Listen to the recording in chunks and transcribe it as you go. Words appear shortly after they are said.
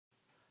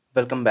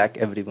Welcome back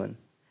everyone.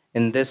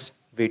 In this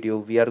video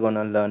we are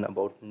gonna learn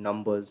about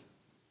numbers.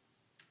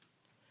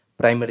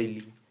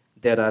 Primarily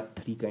there are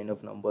three kind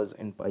of numbers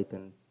in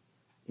Python: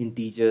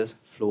 integers,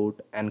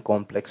 float and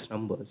complex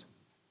numbers.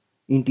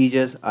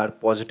 Integers are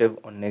positive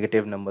or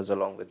negative numbers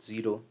along with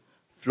zero.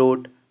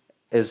 Float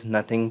is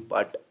nothing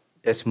but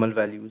decimal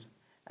values,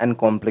 and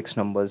complex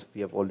numbers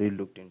we have already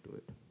looked into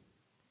it.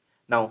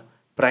 Now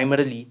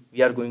primarily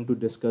we are going to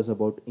discuss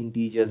about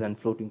integers and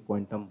floating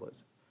point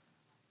numbers,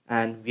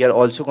 and we are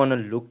also going to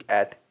look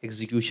at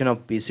execution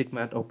of basic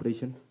math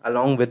operation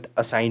along with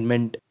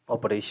assignment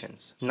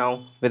operations.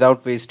 Now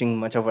without wasting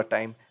much of our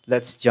time,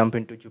 let's jump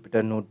into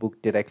Jupyter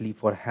Notebook directly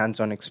for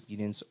hands-on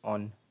experience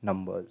on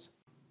numbers.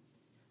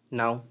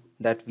 Now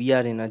that we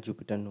are in a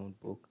Jupyter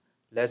Notebook,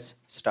 let's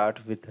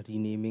start with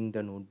renaming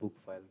the notebook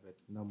file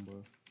with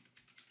number.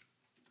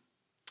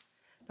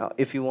 Now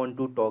if you want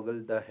to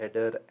toggle the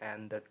header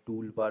and the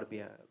toolbar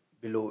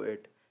below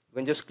it, you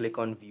can just click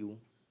on view,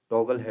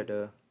 toggle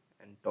header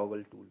and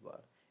toggle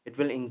toolbar. It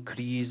will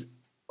increase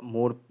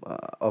more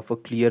of a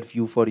clear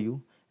view for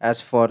you.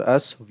 As for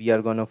us, we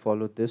are gonna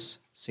follow this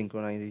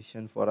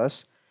synchronization for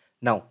us.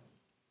 Now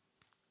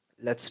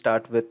let's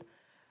start with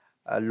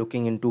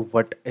looking into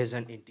what is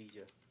an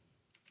integer.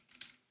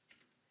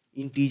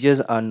 Integers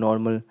are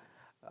normal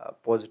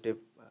positive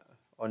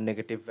or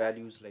negative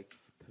values like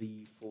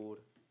 3, 4,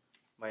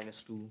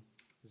 -2,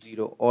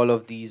 0. All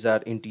of these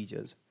are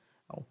integers.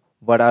 Now,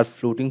 what are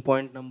floating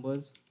point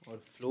numbers or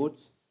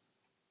floats?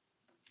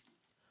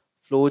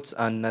 Floats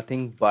are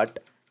nothing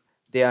but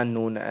they are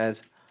known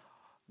as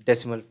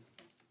decimal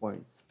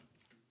points.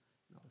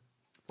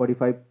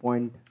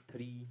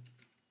 45.3,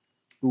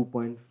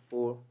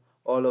 2.4,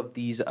 all of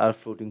these are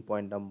floating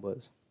point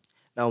numbers.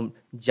 Now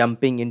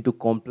jumping into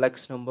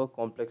complex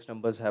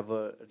numbers have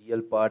a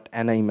real part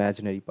and an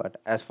imaginary part.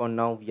 As for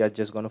now, we are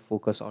just going to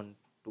focus on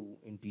two: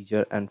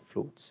 integer and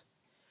floats.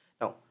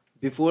 Now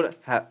before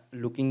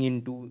looking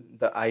into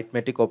the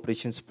arithmetic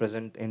operations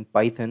present in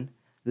Python,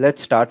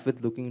 let's start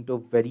with looking into a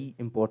very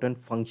important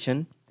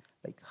function,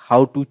 like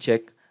how to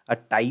check a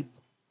type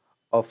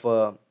of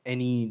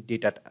any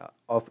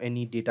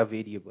data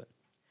variable.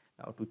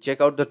 Now to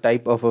check out the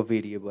type of a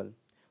variable,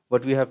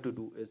 what we have to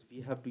do is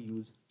we have to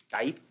use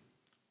type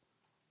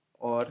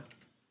or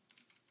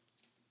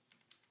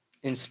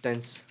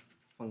instance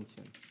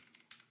function.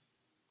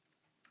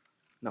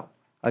 Now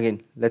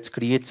again, let's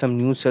create some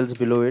new cells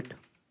below it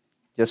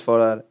just for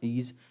our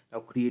ease. Now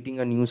creating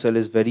a new cell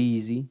is very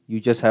easy. You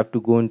just have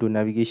to go into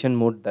navigation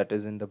mode, that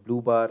is in the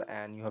blue bar,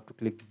 and you have to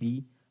click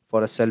B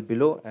for a cell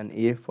below and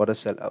A for a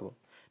cell above.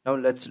 Now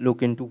let's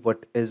look into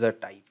what is a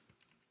type.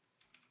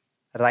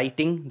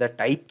 Writing the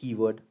type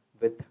keyword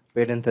with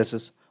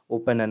parenthesis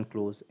open and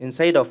close.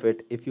 Inside of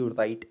it, if you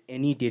write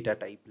any data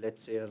type,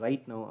 let's say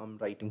right now I'm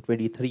writing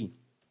 23,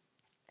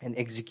 and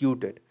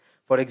execute it.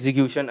 For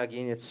execution,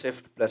 again it's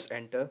shift plus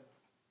enter.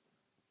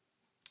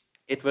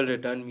 It will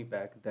return me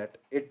back that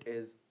it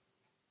is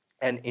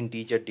an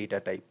integer data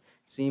type.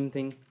 Same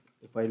thing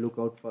if I look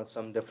out for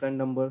some different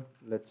number,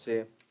 let's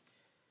say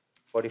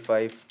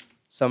 45,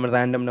 some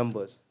random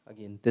numbers,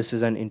 again this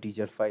is an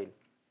integer file.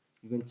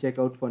 You can check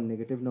out for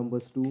negative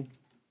numbers too,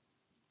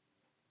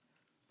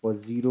 for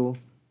 0.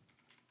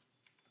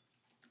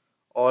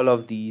 All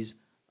of these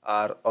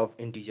are of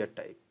integer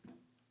type.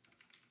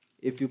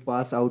 If you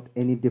pass out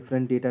any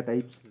different data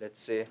types,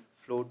 let's say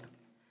float,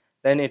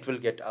 then it will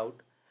get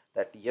out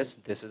that yes,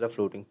 this is a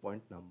floating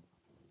point number.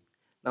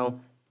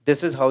 Now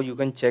this is how you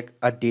can check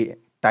a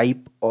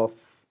type of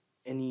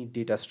any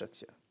data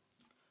structure.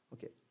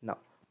 Okay, now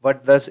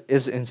what does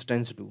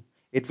isInstance do?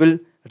 It will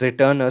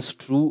return us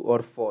true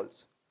or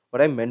false.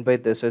 What I meant by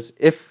this is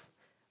if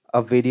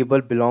a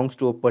variable belongs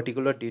to a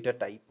particular data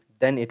type,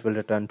 then it will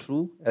return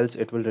true, else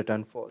it will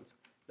return false.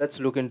 Let's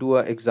look into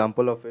an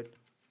example of it.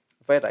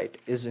 If I write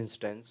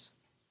isInstance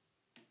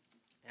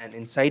and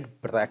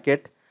inside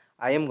bracket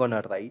I am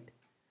gonna write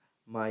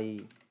my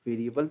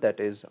variable, that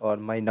is, or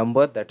my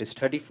number, that is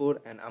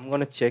 34, and I'm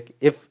gonna check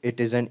if it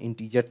is an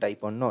integer type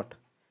or not.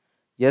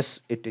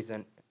 Yes, it is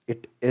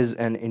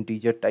an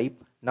integer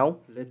type. Now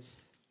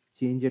let's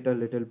change it a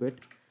little bit,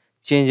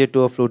 change it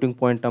to a floating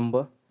point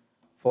number.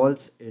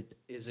 False, it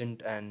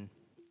isn't an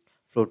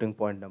floating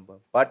point number.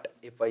 But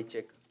if I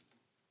check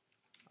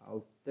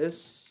out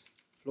this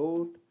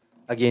float,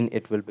 again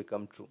it will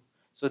become true.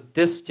 So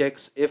this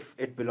checks if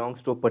it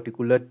belongs to a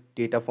particular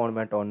data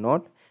format or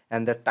not,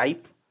 and the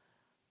type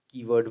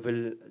keyword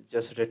will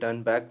just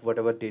return back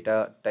whatever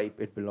data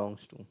type it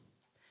belongs to.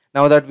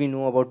 Now that we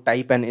know about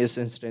type and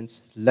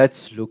isInstance,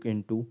 let's look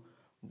into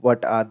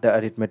what are the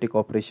arithmetic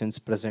operations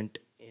present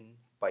in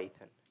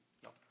Python.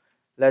 Now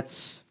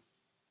let's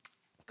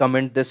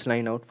comment this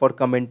line out. For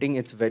commenting,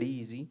 it's very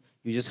easy.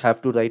 You just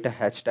have to write a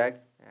hashtag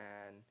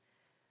and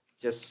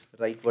just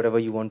write whatever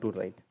you want to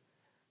write.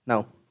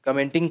 Now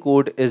commenting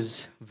code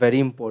is very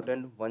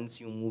important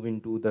once you move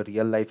into the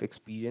real life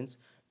experience,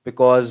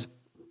 because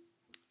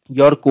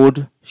your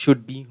code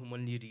should be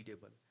humanly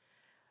readable.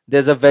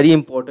 There's a very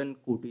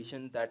important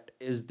quotation that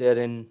is there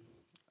in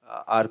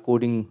our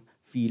coding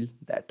field,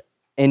 that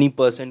any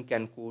person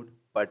can code,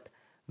 but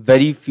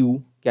very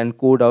few can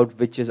code out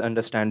which is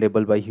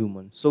understandable by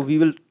human. So we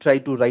will try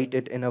to write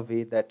it in a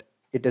way that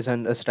it is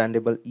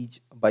understandable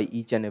by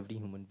each and every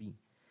human being.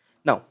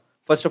 Now,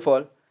 first of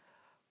all,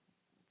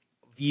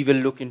 we will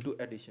look into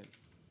addition.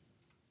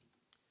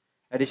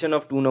 Addition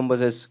of two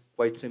numbers is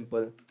quite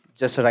simple.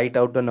 Just write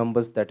out the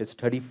numbers, that is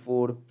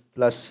 34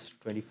 plus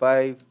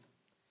 25,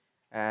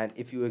 and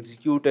if you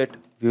execute it,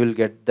 we will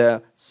get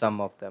the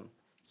sum of them.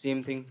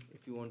 Same thing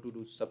if you want to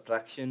do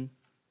subtraction,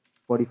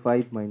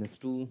 45 minus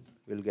 2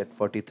 will get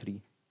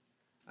 43.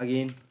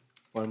 Again,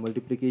 for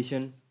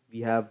multiplication,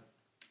 we have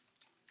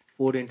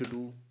 4 into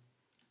 2,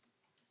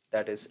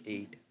 that is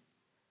 8.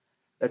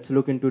 Let's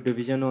look into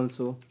division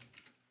also.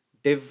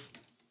 Div,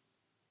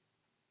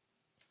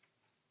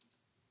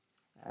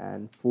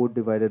 and 4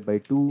 divided by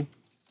 2,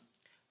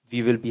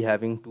 we will be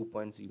having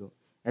 2.0.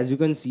 As you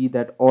can see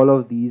that all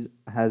of these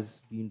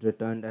has been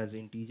returned as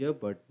integer,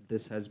 but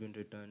this has been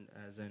returned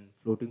as an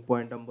floating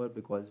point number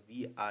because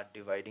we are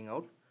dividing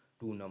out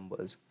two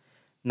numbers.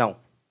 Now,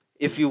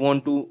 if you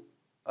want to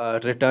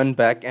return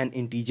back an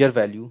integer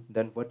value,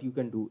 then what you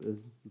can do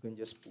is you can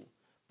just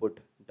put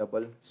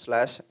double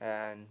slash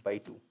and by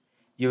 2.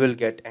 You will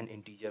get an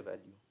integer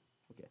value.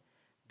 Okay.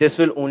 This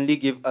will only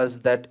give us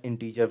that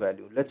integer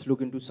value. Let's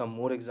look into some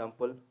more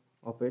example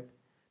of it.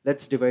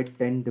 Let's divide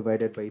 10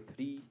 divided by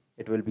 3.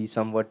 It will be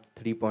somewhat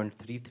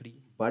 3.33.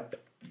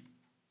 But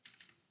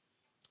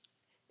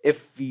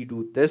if we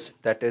do this,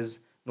 that is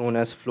known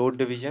as float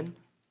division.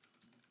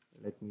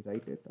 Let me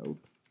write it out.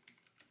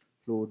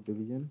 Float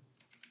division.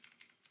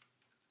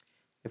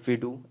 If we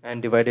do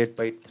and divide it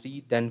by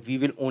 3, then we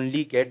will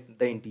only get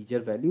the integer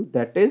value,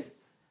 that is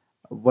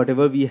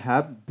whatever we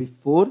have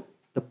before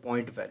the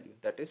point value,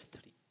 that is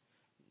 3.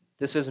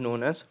 This is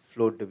known as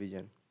float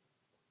division.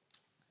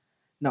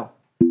 Now,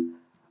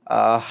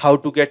 how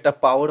to get the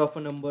power of a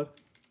number?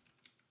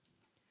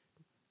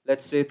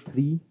 Let's say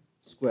 3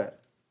 square.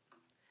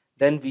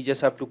 Then we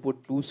just have to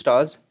put 2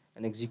 stars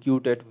and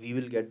execute it. We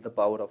will get the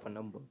power of a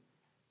number.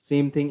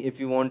 Same thing if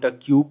you want a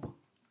cube,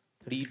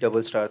 3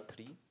 double star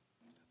 3,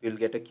 we will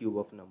get a cube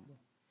of number.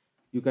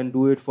 You can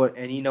do it for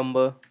any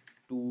number,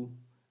 2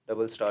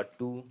 double star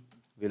 2,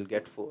 we'll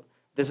get 4.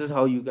 This is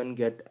how you can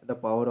get the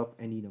power of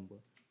any number.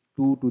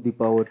 2 to the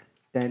power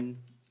 10,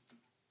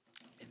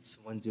 it's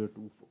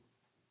 1024.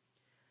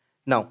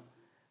 Now,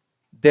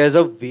 there's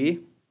a way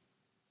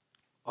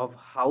of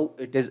how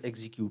it is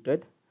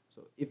executed.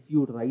 So if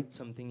you write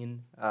something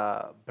in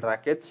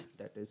brackets,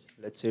 that is,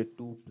 let's say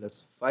 2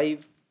 plus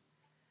 5,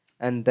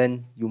 and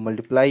then you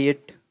multiply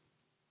it,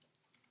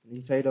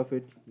 inside of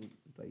it you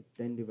write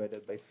 10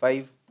 divided by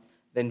 5,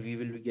 then we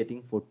will be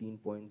getting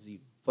 14.0.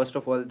 First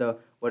of all, the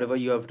whatever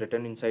you have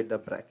written inside the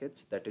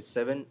brackets, that is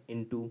 7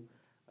 into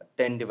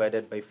 10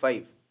 divided by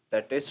 5,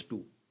 that is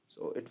 2.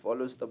 So it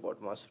follows the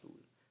BODMAS rule.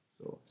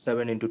 So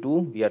 7 into 2,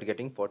 we are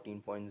getting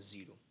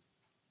 14.0.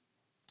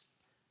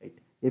 Right.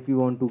 If you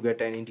want to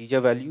get an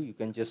integer value, you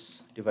can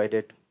just divide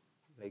it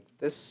like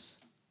this,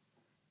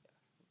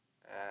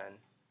 and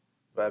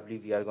probably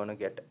we are going to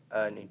get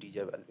an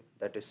integer value,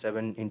 that is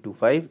 7 into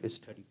 5 is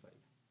 35.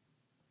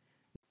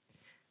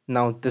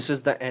 Now this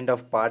is the end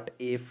of part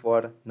A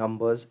for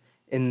numbers.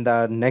 In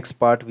the next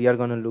part, we are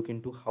going to look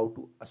into how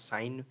to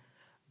assign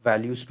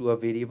values to a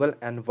variable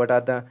and what are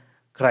the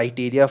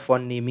criteria for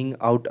naming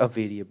out a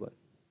variable.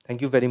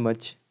 Thank you very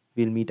much.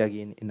 We'll meet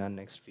again in our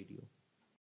next video.